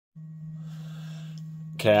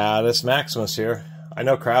Catus Maximus here. I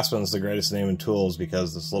know Craftsman's the greatest name in tools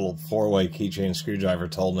because this little 4-way keychain screwdriver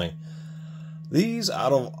told me. These,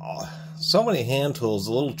 out of so many hand tools,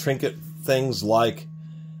 the little trinket things like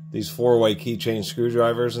these 4-way keychain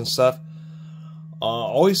screwdrivers and stuff,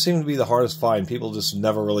 always seem to be the hardest to find. People just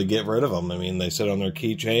never really get rid of them. I mean, they sit on their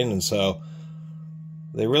keychain, and so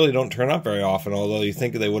they really don't turn up very often, although you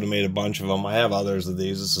think they would have made a bunch of them. I have others of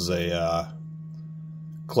these. This is a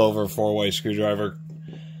Cloverleaf 4-way screwdriver.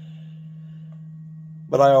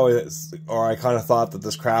 But I kind of thought that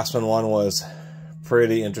this Craftsman one was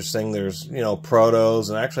pretty interesting. There's, protos,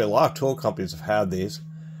 and actually a lot of tool companies have had these.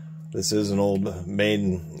 This is an old made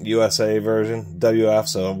in USA version, WF,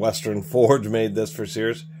 so Western Forge made this for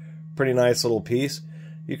Sears. Pretty nice little piece.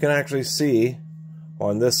 You can actually see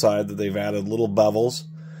on this side that they've added little bevels,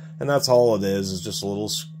 and that's all it is just a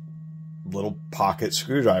little pocket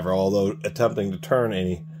screwdriver, although attempting to turn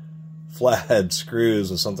any flathead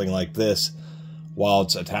screws with something like this while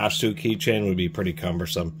it's attached to a keychain would be pretty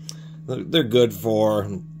cumbersome. They're good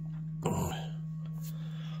for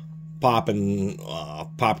popping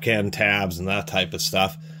pop can tabs and that type of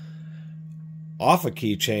stuff. Off a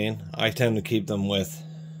keychain, I tend to keep them with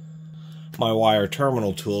my wire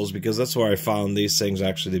terminal tools because that's where I found these things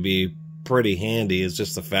actually to be pretty handy. Is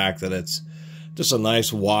just the fact that it's just a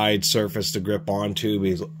nice wide surface to grip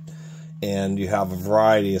onto, and you have a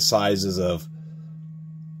variety of sizes of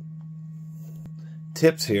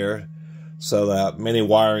tips here, so that many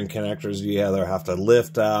wiring connectors you either have to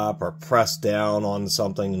lift up or press down on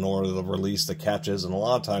something in order to release the catches, and a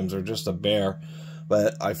lot of times they're just a bear.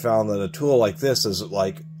 But I found that a tool like this is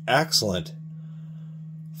excellent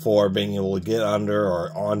for being able to get under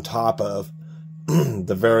or on top of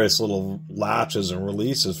the various little latches and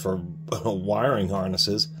releases for wiring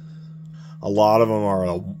harnesses. A lot of them are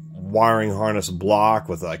a wiring harness block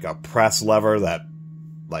with a press lever that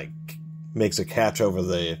makes a catch over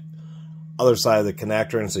the other side of the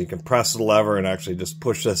connector, and so you can press the lever and actually just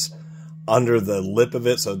push this under the lip of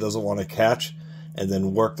it so it doesn't want to catch, and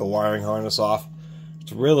then work the wiring harness off.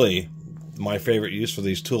 It's really my favorite use for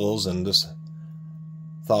these tools, and just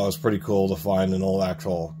thought it was pretty cool to find an old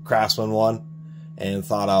actual Craftsman one, and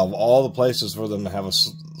thought out of all the places for them to have a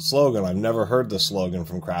slogan. I've never heard the slogan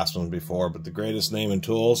from Craftsman before, but the greatest name in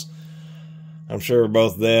tools, I'm sure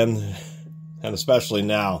both then and especially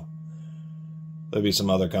now, there'll be some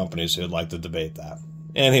other companies who'd like to debate that.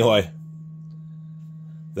 Anyway,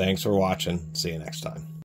 thanks for watching. See you next time.